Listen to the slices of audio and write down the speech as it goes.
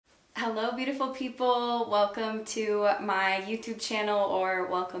Hello beautiful people, welcome to my YouTube channel, or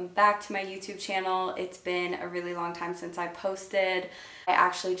welcome back to my YouTube channel. It's been a really long time since I posted. I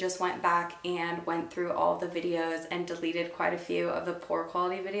actually just went back and went through all the videos and deleted quite a few of the poor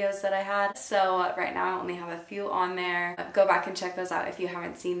quality videos that I had. So right now I only have a few on there. Go back and check those out if you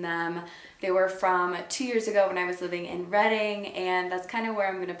haven't seen them. They were from 2 years ago when I was living in Reading, and that's kind of where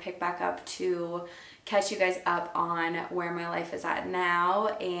I'm going to pick back up to catch you guys up on where my life is at now.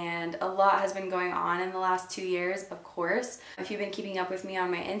 And a lot has been going on in the last 2 years, of course. If you've been keeping up with me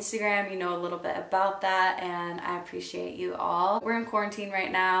on my Instagram, you know a little bit about that, and I appreciate you all. We're in quarantine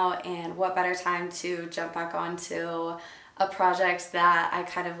right now, and what better time to jump back onto a project that I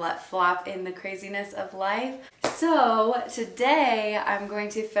kind of let flop in the craziness of life. So today I'm going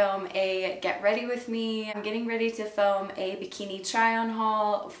to film a get ready with me. I'm getting ready to film a bikini try on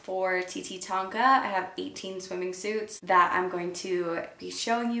haul for TT Tonka. I have 18 swimming suits that I'm going to be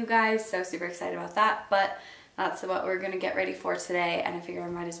showing you guys, so super excited about that. But that's what we're gonna get ready for today, and I figure I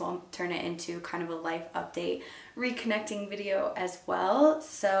might as well turn it into kind of a life update, reconnecting video as well.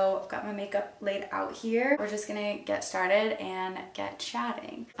 So I've got my makeup laid out here. We're just gonna get started and get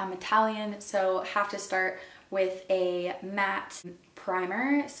chatting. I'm Italian, so have to start with a matte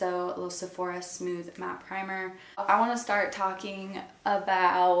primer, so a little Sephora Smooth Matte Primer. I want to start talking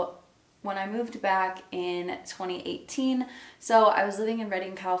about when I moved back in 2018. So I was living in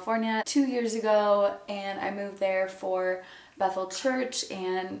Redding, California 2 years ago, and I moved there for Bethel Church,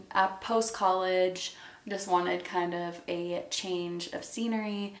 and at post-college just wanted kind of a change of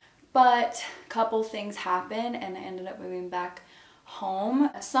scenery. But a couple things happened and I ended up moving back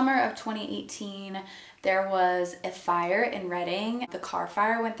home. Summer of 2018, there was a fire in Reading. The car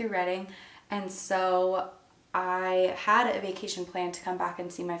fire went through Reading, and so I had a vacation plan to come back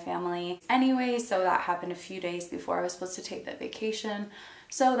and see my family anyway, so that happened a few days before I was supposed to take that vacation.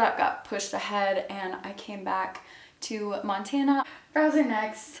 So that got pushed ahead and I came back to Montana. Browser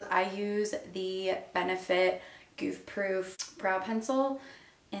next, I use the Benefit Goof Proof Brow Pencil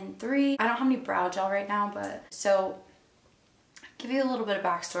in 3. I don't have any brow gel right now, but so give you a little bit of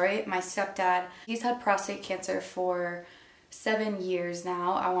backstory. My stepdad, he's had prostate cancer for 7 years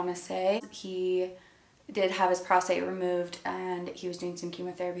now, I want to say. He did have his prostate removed and he was doing some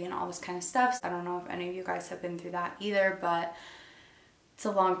chemotherapy and all this kind of stuff. I don't know if any of you guys have been through that either, but it's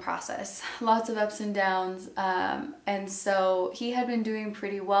a long process, lots of ups and downs, and so he had been doing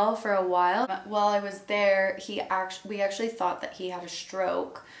pretty well for a while. While I was there, we actually thought that he had a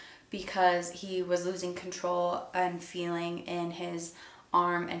stroke because he was losing control and feeling in his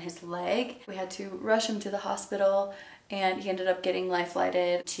arm and his leg. We had to rush him to the hospital, and he ended up getting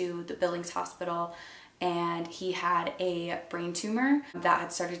life-flighted to the Billings Hospital, and he had a brain tumor that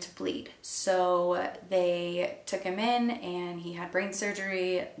had started to bleed. So they took him in and he had brain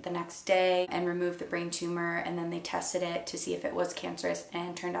surgery the next day and removed the brain tumor, and then they tested it to see if it was cancerous,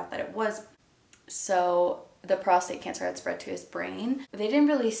 and turned out that it was. So the prostate cancer had spread to his brain. They didn't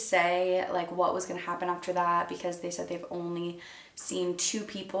really say like what was going to happen after that, because they said they've only seen 2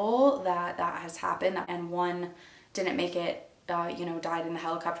 people that has happened, and one didn't make it, died in the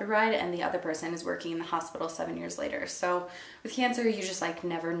helicopter ride, and the other person is working in the hospital 7 years later. So with cancer, you just like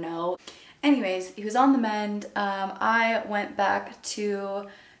never know. Anyways, he was on the mend. I went back to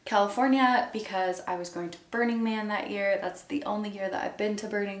California because I was going to Burning Man that year. That's the only year that I've been to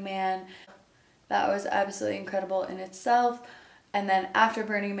Burning Man. That was absolutely incredible in itself. And then after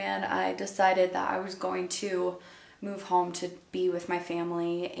Burning Man, I decided that I was going to move home to be with my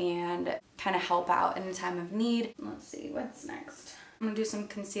family and kind of help out in a time of need. Let's see, what's next? I'm gonna do some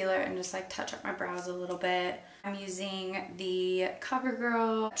concealer and just like touch up my brows a little bit. I'm using the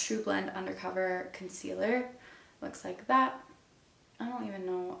CoverGirl True Blend Undercover Concealer. Looks like that. I don't even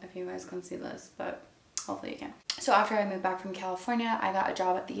know if you guys can see this, but hopefully you can. So after I moved back from California, I got a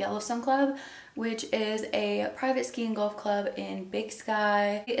job at the Yellowstone Club, which is a private ski and golf club in Big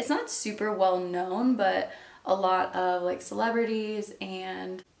Sky. It's not super well known, but a lot of like celebrities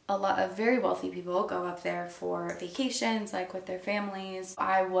and a lot of very wealthy people go up there for vacations, like with their families.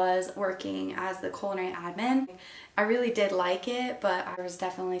 I was working as the culinary admin. I really did like it, but there was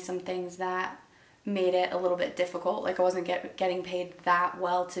definitely some things that made it a little bit difficult. Like I wasn't getting paid that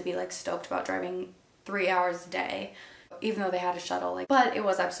well to be like stoked about driving 3 hours a day, even though they had a shuttle. But it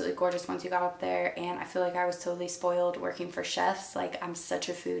was absolutely gorgeous once you got up there, and I feel like I was totally spoiled working for chefs. Like, I'm such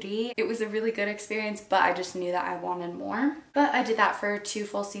a foodie. It was a really good experience, but I just knew that I wanted more. But I did that for 2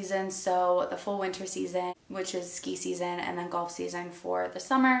 full seasons, so the full winter season, which is ski season, and then golf season for the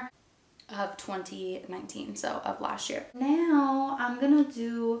summer of 2019, so of last year. Now I'm gonna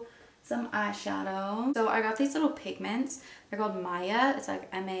do some eyeshadow. So I got these little pigments. They're called Maya. It's like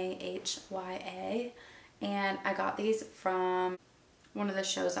M-A-H-Y-A. And I got these from one of the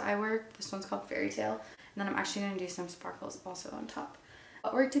shows that I work. This one's called Fairy Tale. And then I'm actually going to do some sparkles also on top.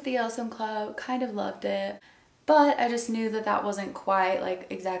 I worked at the Awesome Club, kind of loved it. But I just knew that that wasn't quite like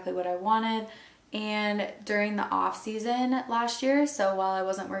exactly what I wanted. And during the off season last year, so while I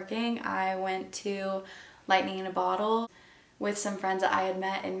wasn't working, I went to Lightning in a Bottle with some friends that I had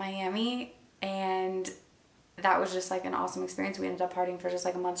met in Miami, and that was just like an awesome experience. We ended up partying for just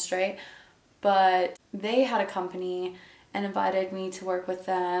like a month straight, but they had a company and invited me to work with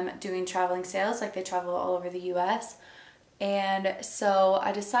them doing traveling sales. Like they travel all over the US, and so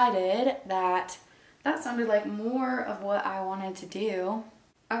I decided that that sounded like more of what I wanted to do.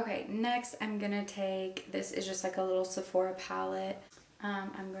 Okay, next I'm gonna take, this is just like a little Sephora palette.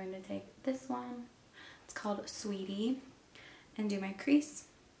 I'm going to take this one, it's called Sweetie, and do my crease.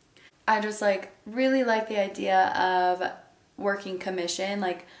 I just like really like the idea of working commission,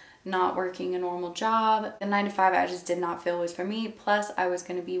 like not working a normal job. The 9 to 5 I just did not feel was for me. Plus I was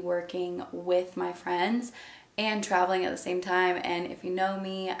gonna be working with my friends and traveling at the same time, and if you know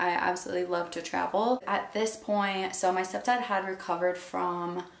me, I absolutely love to travel. At this point, so my stepdad had recovered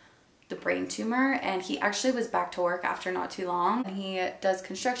from the brain tumor, and he actually was back to work after not too long. He does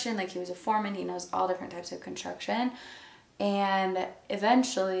construction, like he was a foreman, he knows all different types of construction, and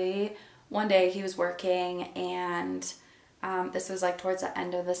eventually one day he was working, and this was like towards the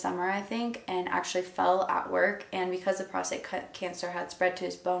end of the summer I think, and actually fell at work, and because the prostate cancer had spread to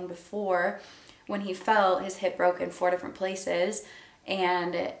his bone before, when he fell, his hip broke in 4 different places,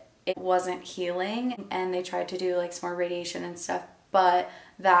 and it wasn't healing, and they tried to do like some more radiation and stuff, but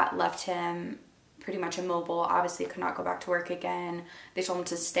that left him pretty much immobile. Obviously could not go back to work again. They told him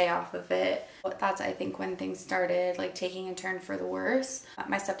to stay off of it. But that's, I think, when things started like taking a turn for the worse.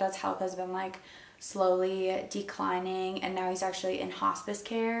 My stepdad's health has been like slowly declining, and now he's actually in hospice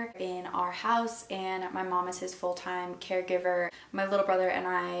care in our house, and my mom is his full-time caregiver. My little brother and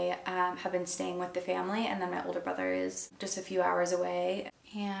I have been staying with the family, and then my older brother is just a few hours away.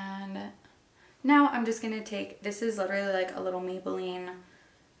 And now I'm just gonna take, this is literally like a little Maybelline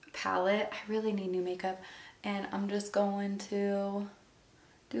palette. I really need new makeup, and I'm just going to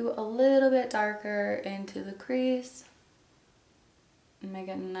do a little bit darker into the crease and make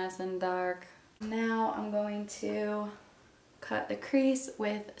it nice and dark. Now I'm going to cut the crease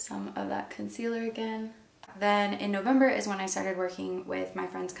with some of that concealer again. Then in November is when I started working with my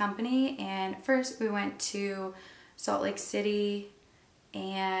friend's company, and first we went to Salt Lake City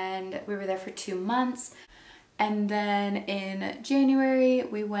and we were there for 2 months. And then in January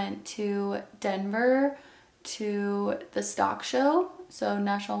we went to Denver to the stock show, so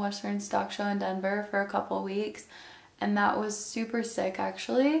National Western Stock Show in Denver, for a couple weeks, and that was super sick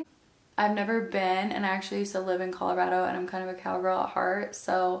actually. I've never been, and I actually used to live in Colorado, and I'm kind of a cowgirl at heart,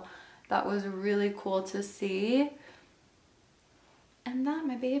 so that was really cool to see. And that,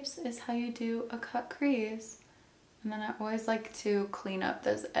 my babes, is how you do a cut crease. And then I always like to clean up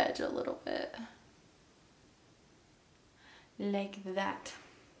this edge a little bit. Like that.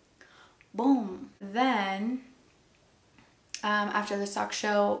 Boom. Then, after the stock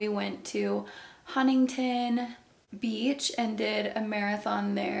show, we went to Huntington Beach and did a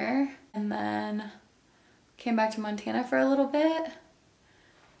marathon there, and then came back to Montana for a little bit,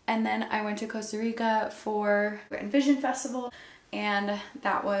 and then I went to Costa Rica for Envision Festival, and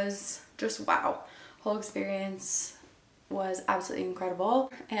that was just wow. Whole experience was absolutely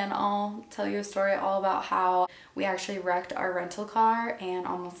incredible, and I'll tell you a story all about how we actually wrecked our rental car and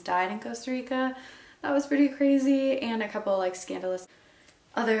almost died in Costa Rica. That was pretty crazy, and a couple like scandalous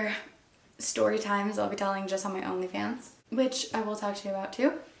other story times I'll be telling just on my OnlyFans, which I will talk to you about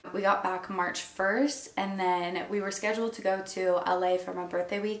too. We got back March 1st, and then we were scheduled to go to LA for my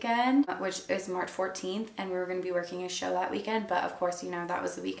birthday weekend, which is March 14th, and we were going to be working a show that weekend, but of course, you know, that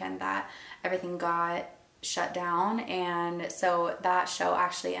was the weekend that everything got shut down, and so that show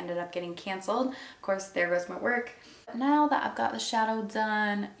actually ended up getting canceled. Of course, there goes my work. Now that I've got the shadow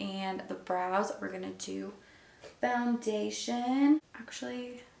done and the brows, we're gonna do foundation.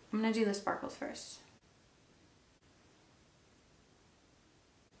 Actually, I'm gonna do the sparkles first.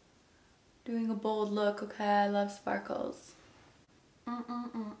 Doing a bold look, okay? I love sparkles.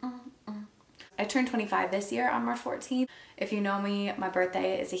 I turned 25 this year on March 14th. If you know me, my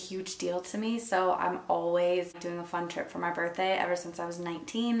birthday is a huge deal to me, so I'm always doing a fun trip for my birthday ever since I was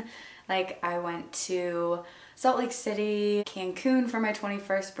 19. Like, I went to Salt Lake City, Cancun for my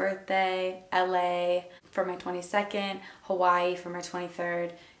 21st birthday, LA for my 22nd, Hawaii for my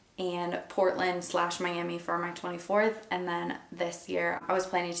 23rd, in Portland / Miami for my 24th, and then this year I was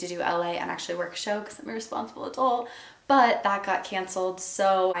planning to do LA and actually work a show because I'm a responsible adult, but that got canceled,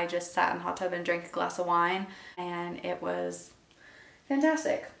 so I just sat in the hot tub and drank a glass of wine, and it was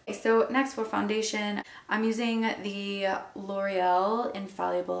fantastic. So next for foundation, I'm using the L'Oreal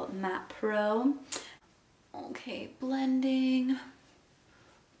Infallible Matte Pro. Okay, blending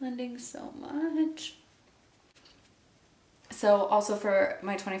so much. So also for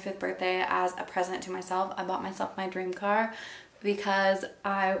my 25th birthday, as a present to myself, I bought myself my dream car because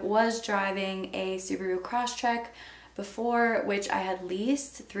I was driving a Subaru Crosstrek before, which I had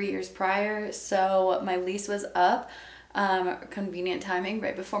leased 3 years prior. So my lease was up, convenient timing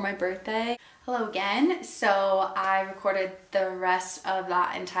right before my birthday. Hello again. So I recorded the rest of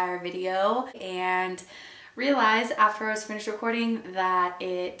that entire video and realized after I was finished recording that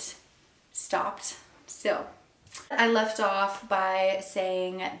it stopped. So I left off by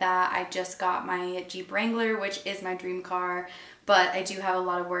saying that I just got my Jeep Wrangler, which is my dream car, but I do have a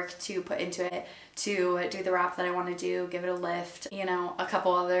lot of work to put into it to do the wrap that I want to do, give it a lift, you know, a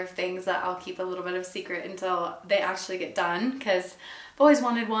couple other things that I'll keep a little bit of secret until they actually get done, because I've always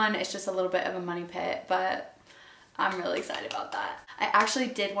wanted one. It's just a little bit of a money pit, but I'm really excited about that. I actually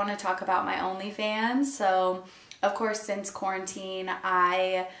did want to talk about my OnlyFans. So of course, since quarantine,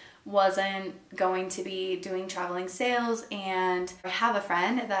 I wasn't going to be doing traveling sales, and I have a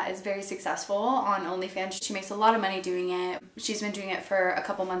friend that is very successful on OnlyFans. She makes a lot of money doing it. She's been doing it for a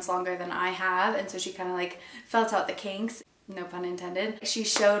couple months longer than I have, and so she kind of like felt out the kinks, no pun intended. She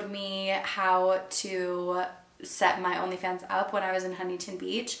showed me how to set my OnlyFans up when I was in Huntington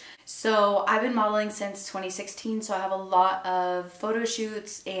Beach. So I've been modeling since 2016, so I have a lot of photo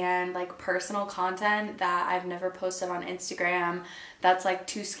shoots and like personal content that I've never posted on Instagram that's like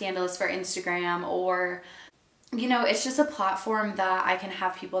too scandalous for Instagram, or you know, it's just a platform that I can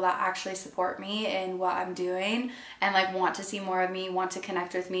have people that actually support me in what I'm doing and like want to see more of me, want to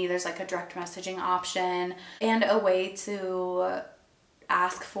connect with me. There's like a direct messaging option and a way to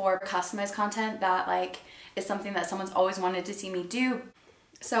ask for customized content that like is something that someone's always wanted to see me do.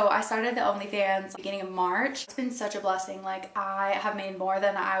 So I started the OnlyFans beginning of March. It's been such a blessing. Like, I have made more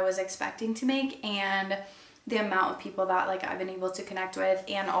than I was expecting to make, and the amount of people that like I've been able to connect with,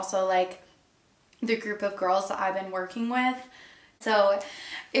 and also like the group of girls that I've been working with. So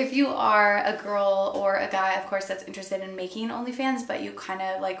if you are a girl or a guy, of course, that's interested in making OnlyFans, but you kind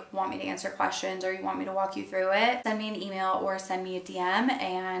of like want me to answer questions or you want me to walk you through it, send me an email or send me a DM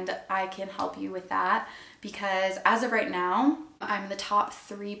and I can help you with that. Because as of right now, I'm the top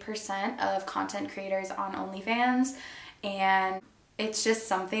 3% of content creators on OnlyFans, and it's just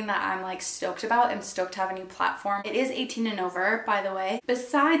something that I'm like stoked about and stoked to have a new platform. It is 18 and over, by the way.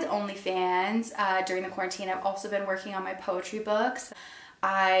 Besides OnlyFans, during the quarantine, I've also been working on my poetry books.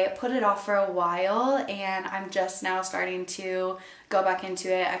 I put it off for a while and I'm just now starting to go back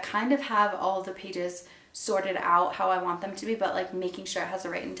into it. I kind of have all the pages sorted out how I want them to be, but like making sure it has the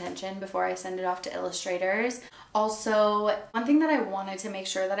right intention before I send it off to illustrators. Also, one thing that I wanted to make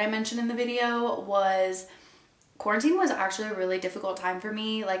sure that I mentioned in the video was quarantine was actually a really difficult time for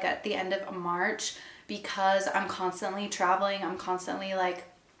me, like at the end of March, because I'm constantly traveling. I'm constantly like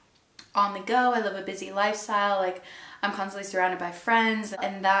on the go. I live a busy lifestyle. Like, I'm constantly surrounded by friends,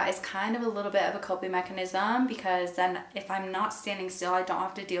 and that is kind of a little bit of a coping mechanism, because then if I'm not standing still, I don't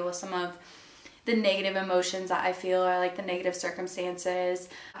have to deal with some of the negative emotions that I feel, or like the negative circumstances.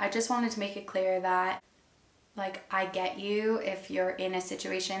 I just wanted to make it clear that like I get you if you're in a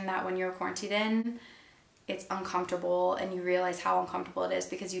situation that when you're quarantined in, it's uncomfortable and you realize how uncomfortable it is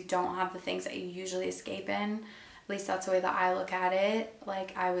because you don't have the things that you usually escape in. At least that's the way that I look at it.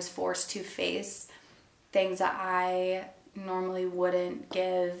 Like, I was forced to face things that I normally wouldn't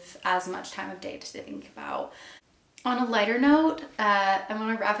give as much time of day to think about. On a lighter note, I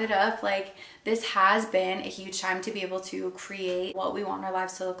want to wrap it up. Like, this has been a huge time to be able to create what we want our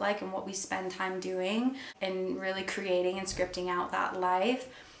lives to look like and what we spend time doing, and really creating and scripting out that life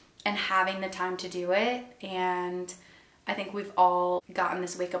and having the time to do it. And I think we've all gotten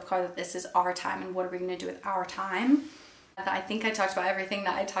this wake-up call that this is our time and what are we going to do with our time. I think I talked about everything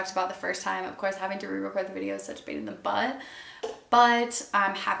that I talked about the first time. Of course, having to re-record the video is such a pain in the butt, but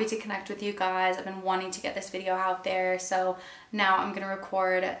I'm happy to connect with you guys. I've been wanting to get this video out there, so now I'm going to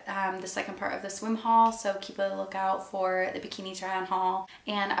record the second part of the swim haul, so keep a lookout for the bikini try-on haul.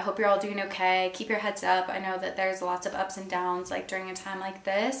 And I hope you're all doing okay. Keep your heads up. I know that there's lots of ups and downs like during a time like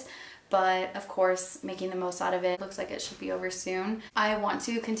this, but of course making the most out of it. Looks like it should be over soon. I want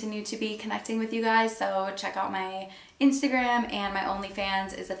to continue to be connecting with you guys, so check out my Instagram and my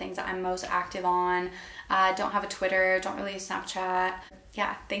OnlyFans is the things that I'm most active on. Don't have a Twitter, don't really Snapchat.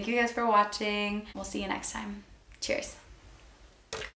 Yeah, thank you guys for watching. We'll see you next time. Cheers.